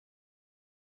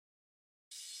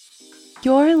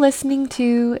You're listening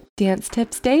to Dance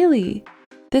Tips Daily.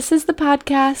 This is the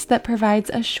podcast that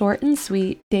provides a short and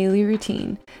sweet daily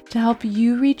routine to help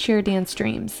you reach your dance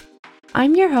dreams.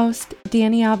 I'm your host,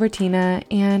 Danny Albertina,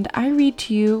 and I read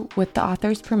to you, with the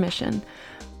author's permission,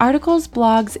 articles,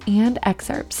 blogs, and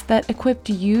excerpts that equip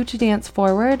you to dance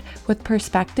forward with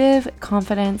perspective,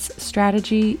 confidence,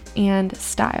 strategy, and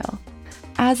style.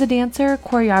 As a dancer,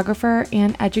 choreographer,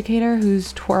 and educator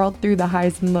who's twirled through the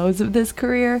highs and lows of this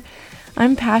career,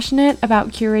 I'm passionate about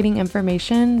curating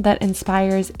information that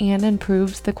inspires and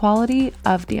improves the quality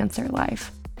of dancer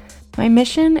life. My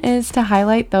mission is to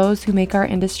highlight those who make our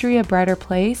industry a brighter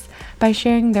place by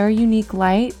sharing their unique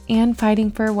light and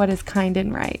fighting for what is kind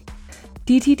and right.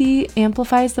 DTD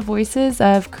amplifies the voices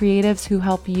of creatives who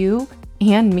help you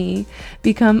and me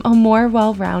become a more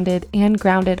well-rounded and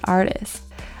grounded artist.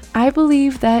 I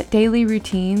believe that daily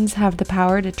routines have the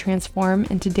power to transform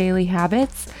into daily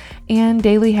habits, and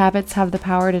daily habits have the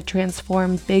power to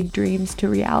transform big dreams to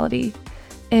reality.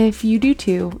 If you do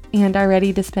too, and are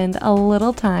ready to spend a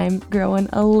little time growing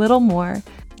a little more,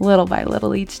 little by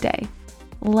little each day,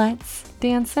 let's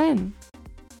dance in.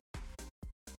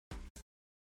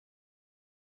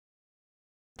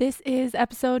 This is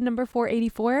episode number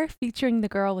 484, featuring the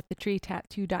girl with the tree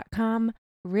tattoo.com,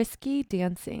 Risky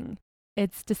Dancing.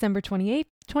 It's December 28th,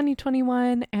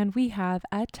 2021, and we have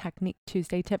a Technique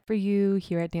Tuesday tip for you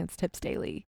here at Dance Tips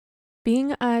Daily.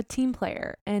 Being a team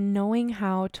player and knowing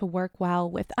how to work well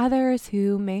with others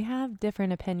who may have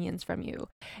different opinions from you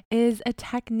is a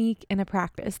technique and a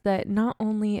practice that not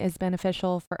only is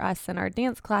beneficial for us in our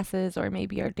dance classes or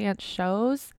maybe our dance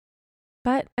shows,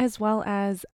 but as well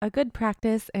as a good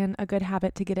practice and a good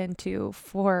habit to get into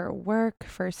for work,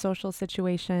 for social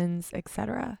situations,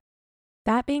 etc.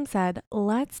 That being said,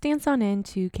 let's dance on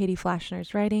into Katie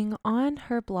Flashner's writing on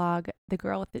her blog,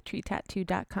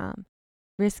 thegirlwiththetreetattoo.com,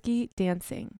 Risky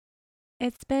Dancing.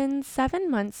 It's been 7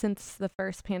 months since the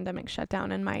first pandemic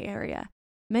shutdown in my area.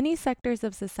 Many sectors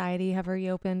of society have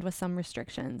reopened with some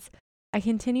restrictions. I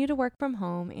continue to work from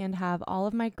home and have all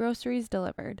of my groceries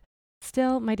delivered.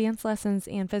 Still, my dance lessons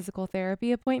and physical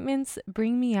therapy appointments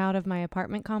bring me out of my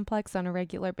apartment complex on a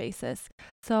regular basis,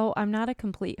 so I'm not a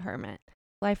complete hermit.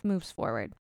 Life moves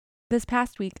forward. This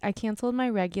past week, I canceled my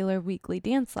regular weekly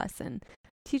dance lesson.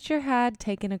 Teacher had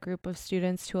taken a group of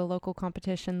students to a local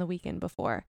competition the weekend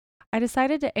before. I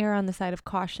decided to err on the side of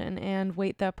caution and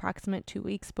wait the approximate 2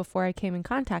 weeks before I came in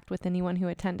contact with anyone who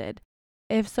attended.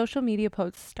 If social media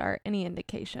posts are any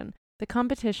indication, the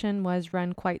competition was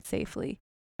run quite safely.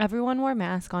 Everyone wore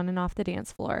masks on and off the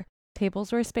dance floor,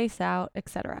 tables were spaced out,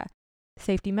 etc.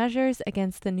 Safety measures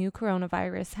against the new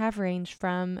coronavirus have ranged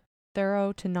from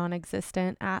thorough to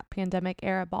non-existent at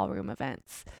pandemic-era ballroom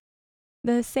events.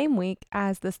 The same week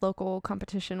as this local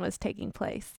competition was taking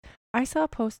place, I saw a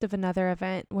post of another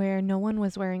event where no one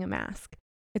was wearing a mask.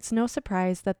 It's no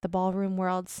surprise that the ballroom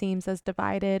world seems as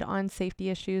divided on safety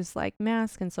issues like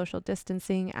masks and social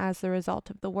distancing as the result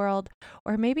of the world,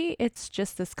 or maybe it's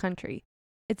just this country.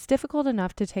 It's difficult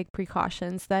enough to take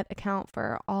precautions that account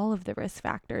for all of the risk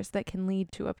factors that can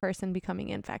lead to a person becoming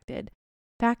infected.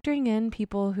 Factoring in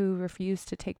people who refuse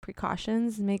to take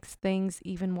precautions makes things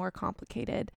even more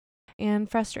complicated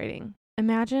and frustrating.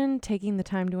 Imagine taking the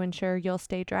time to ensure you'll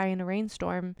stay dry in a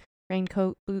rainstorm,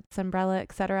 raincoat, boots, umbrella,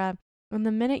 etc., and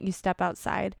the minute you step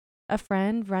outside, a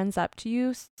friend runs up to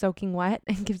you, soaking wet,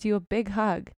 and gives you a big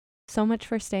hug. So much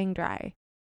for staying dry.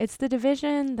 It's the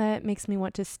division that makes me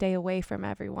want to stay away from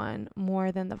everyone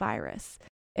more than the virus.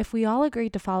 If we all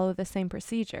agreed to follow the same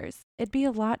procedures, it'd be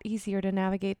a lot easier to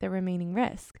navigate the remaining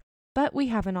risk. But we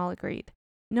haven't all agreed.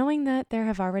 Knowing that there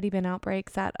have already been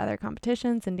outbreaks at other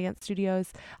competitions and dance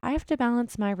studios, I have to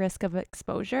balance my risk of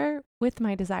exposure with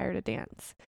my desire to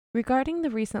dance. Regarding the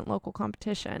recent local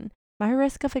competition, my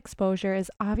risk of exposure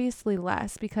is obviously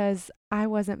less because I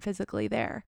wasn't physically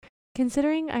there.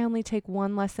 Considering I only take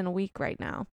one lesson a week right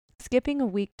now, skipping a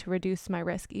week to reduce my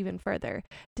risk even further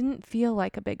didn't feel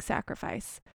like a big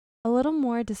sacrifice. A little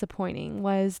more disappointing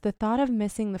was the thought of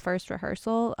missing the first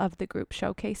rehearsal of the group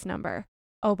showcase number.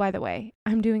 Oh, by the way,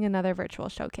 I'm doing another virtual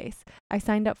showcase. I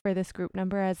signed up for this group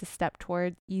number as a step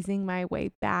toward easing my way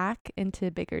back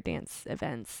into bigger dance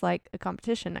events like a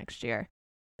competition next year.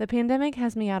 The pandemic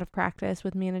has me out of practice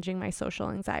with managing my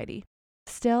social anxiety.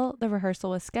 Still, the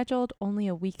rehearsal was scheduled only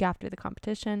a week after the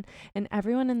competition, and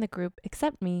everyone in the group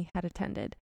except me had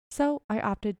attended. So I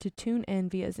opted to tune in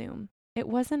via Zoom. It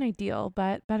wasn't ideal,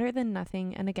 but better than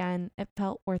nothing, and again, it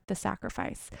felt worth the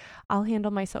sacrifice. I'll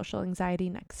handle my social anxiety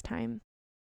next time.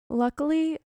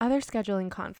 Luckily, other scheduling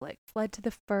conflicts led to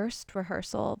the first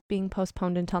rehearsal being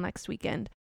postponed until next weekend,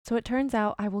 so it turns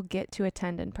out I will get to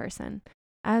attend in person.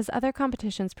 as other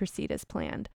competitions proceed as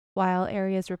planned, while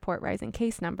areas report rising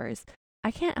case numbers.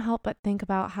 I can't help but think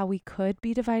about how we could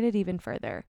be divided even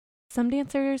further. Some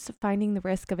dancers finding the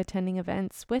risk of attending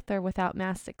events with or without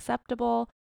masks acceptable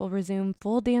will resume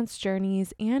full dance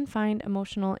journeys and find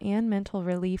emotional and mental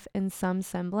relief in some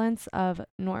semblance of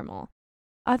normal.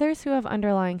 Others who have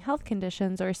underlying health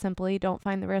conditions or simply don't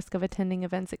find the risk of attending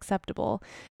events acceptable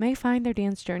may find their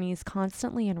dance journeys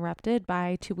constantly interrupted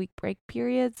by 2-week break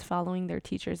periods following their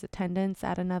teacher's attendance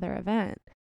at another event.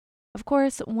 Of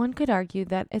course, one could argue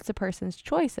that it's a person's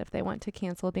choice if they want to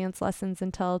cancel dance lessons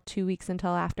until 2 weeks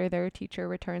until after their teacher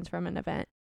returns from an event,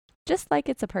 just like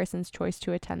it's a person's choice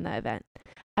to attend the event.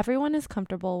 Everyone is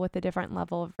comfortable with a different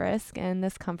level of risk, and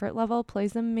this comfort level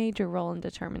plays a major role in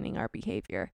determining our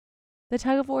behavior. The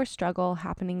tug-of-war struggle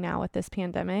happening now with this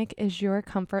pandemic is your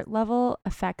comfort level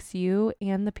affects you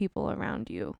and the people around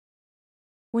you.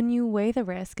 When you weigh the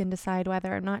risk and decide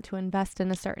whether or not to invest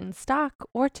in a certain stock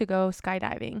or to go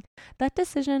skydiving, that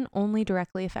decision only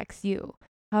directly affects you.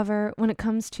 However, when it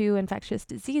comes to infectious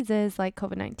diseases like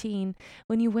COVID-19,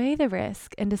 when you weigh the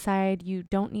risk and decide you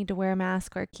don't need to wear a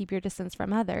mask or keep your distance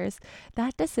from others,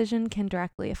 that decision can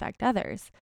directly affect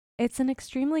others. It's an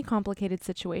extremely complicated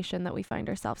situation that we find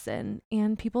ourselves in,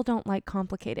 and people don't like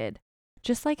complicated.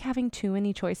 Just like having too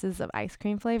many choices of ice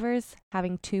cream flavors,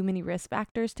 having too many risk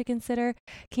factors to consider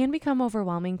can become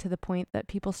overwhelming to the point that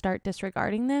people start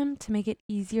disregarding them to make it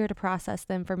easier to process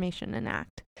the information and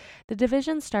act. The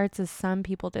division starts as some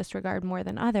people disregard more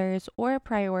than others or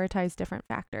prioritize different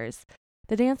factors.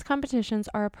 The dance competitions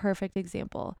are a perfect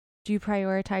example. Do you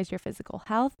prioritize your physical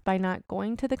health by not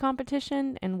going to the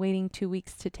competition and waiting 2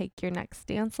 weeks to take your next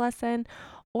dance lesson?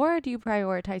 Or do you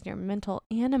prioritize your mental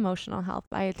and emotional health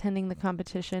by attending the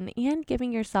competition and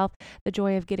giving yourself the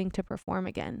joy of getting to perform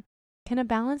again? Can a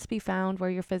balance be found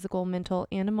where your physical, mental,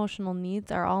 and emotional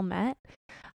needs are all met?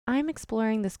 I'm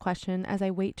exploring this question as I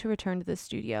wait to return to the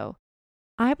studio.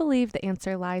 I believe the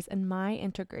answer lies in my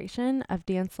integration of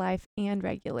dance life and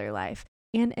regular life,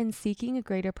 and in seeking a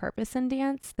greater purpose in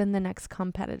dance than the next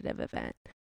competitive event.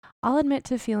 I'll admit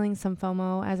to feeling some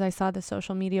FOMO as I saw the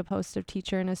social media post of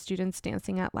teacher and his students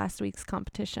dancing at last week's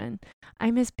competition.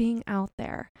 I miss being out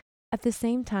there. At the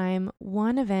same time,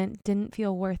 one event didn't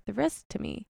feel worth the risk to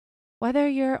me. Whether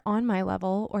you're on my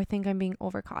level or think I'm being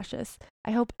overcautious,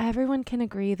 I hope everyone can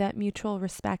agree that mutual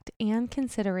respect and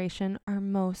consideration are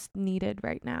most needed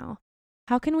right now.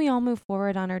 How can we all move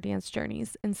forward on our dance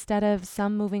journeys instead of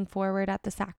some moving forward at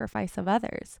the sacrifice of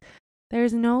others?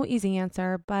 There's no easy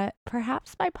answer, but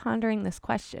perhaps by pondering this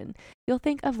question, you'll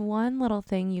think of one little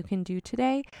thing you can do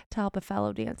today to help a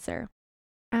fellow dancer.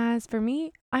 As for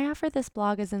me, I offer this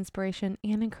blog as inspiration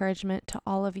and encouragement to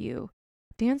all of you.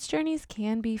 Dance journeys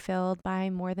can be filled by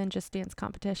more than just dance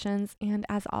competitions, and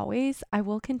as always, I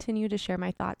will continue to share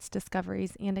my thoughts,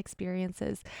 discoveries, and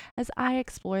experiences as I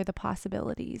explore the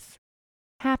possibilities.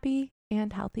 Happy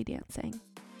and healthy dancing.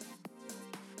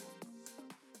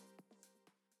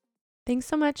 Thanks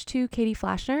so much to Katie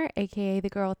Flashner, aka the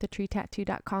girl with the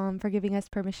treetattoo.com, for giving us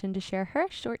permission to share her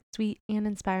short, sweet, and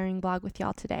inspiring blog with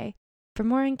y'all today. For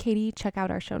more on Katie, check out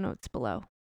our show notes below.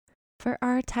 For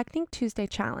our Technique Tuesday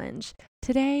challenge,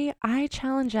 today I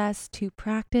challenge us to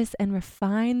practice and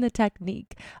refine the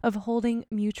technique of holding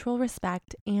mutual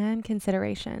respect and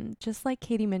consideration, just like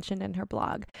Katie mentioned in her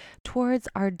blog, towards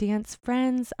our dance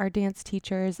friends, our dance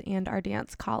teachers, and our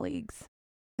dance colleagues.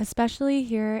 Especially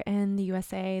here in the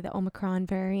USA, the Omicron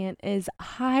variant is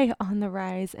high on the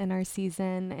rise in our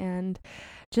season. And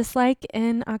just like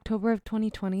in October of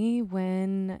 2020,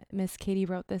 when Miss Katie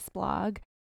wrote this blog,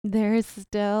 there's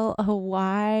still a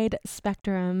wide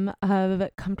spectrum of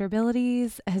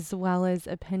comfortabilities as well as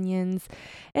opinions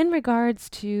in regards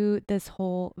to this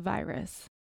whole virus.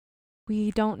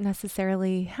 We don't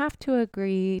necessarily have to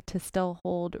agree to still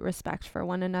hold respect for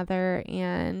one another,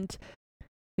 and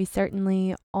we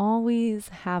certainly always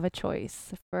have a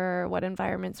choice for what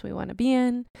environments we want to be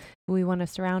in, who we want to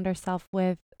surround ourselves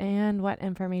with, and what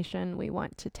information we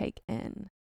want to take in.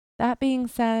 That being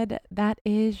said, that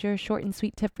is your short and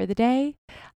sweet tip for the day.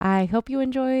 I hope you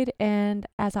enjoyed, and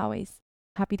as always,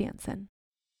 happy dancing.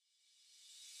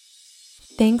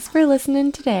 Thanks for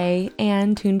listening today,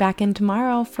 and tune back in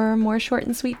tomorrow for more short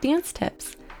and sweet dance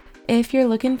tips. If you're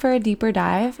looking for a deeper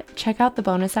dive, check out the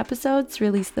bonus episodes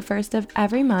released the first of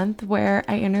every month, where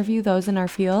I interview those in our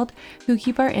field who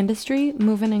keep our industry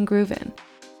moving and grooving.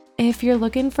 If you're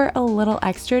looking for a little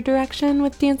extra direction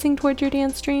with dancing towards your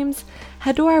dance dreams,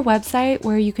 head to our website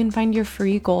where you can find your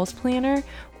free goals planner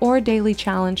or daily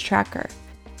challenge tracker.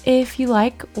 If you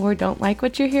like or don't like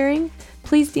what you're hearing,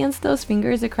 Please dance those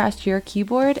fingers across your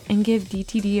keyboard and give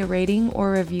DTD a rating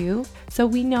or review so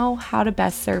we know how to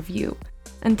best serve you.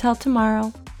 Until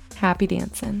tomorrow, happy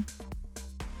dancing.